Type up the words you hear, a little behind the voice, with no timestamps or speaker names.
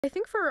I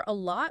think for a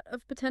lot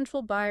of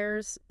potential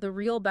buyers, the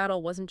real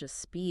battle wasn't just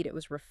speed, it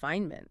was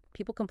refinement.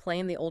 People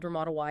complained the older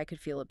Model Y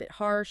could feel a bit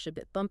harsh, a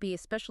bit bumpy,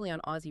 especially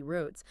on Aussie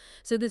roads.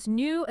 So this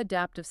new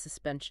adaptive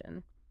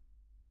suspension,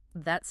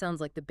 that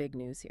sounds like the big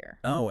news here.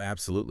 Oh,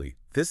 absolutely.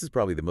 This is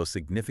probably the most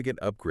significant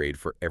upgrade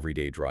for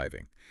everyday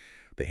driving.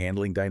 The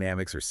handling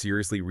dynamics are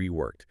seriously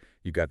reworked.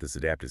 You've got this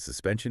adaptive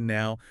suspension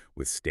now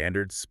with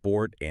standard,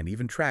 sport, and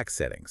even track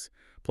settings.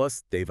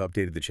 Plus, they've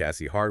updated the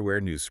chassis hardware,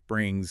 new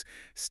springs,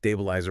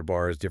 stabilizer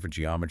bars, different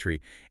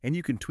geometry, and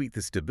you can tweak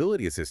the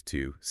stability assist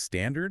to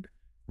standard,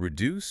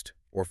 reduced,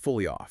 or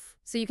fully off.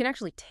 So you can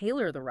actually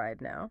tailor the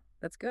ride now.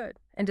 That's good.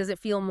 And does it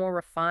feel more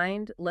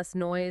refined, less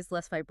noise,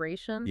 less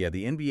vibration? Yeah,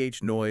 the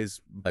NVH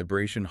noise,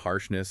 vibration,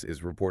 harshness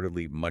is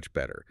reportedly much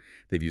better.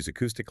 They've used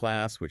acoustic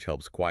glass, which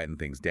helps quieten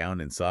things down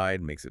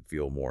inside, makes it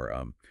feel more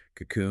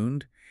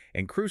cocooned.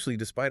 And crucially,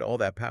 despite all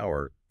that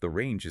power, the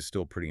range is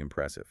still pretty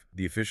impressive.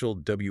 The official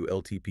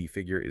WLTP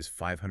figure is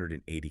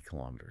 580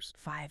 kilometers.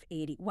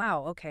 580.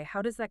 Wow, okay.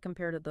 How does that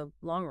compare to the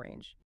long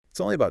range? It's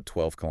only about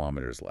 12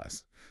 kilometers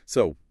less.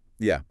 So,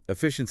 yeah,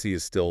 efficiency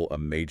is still a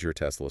major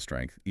Tesla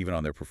strength, even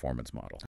on their performance model.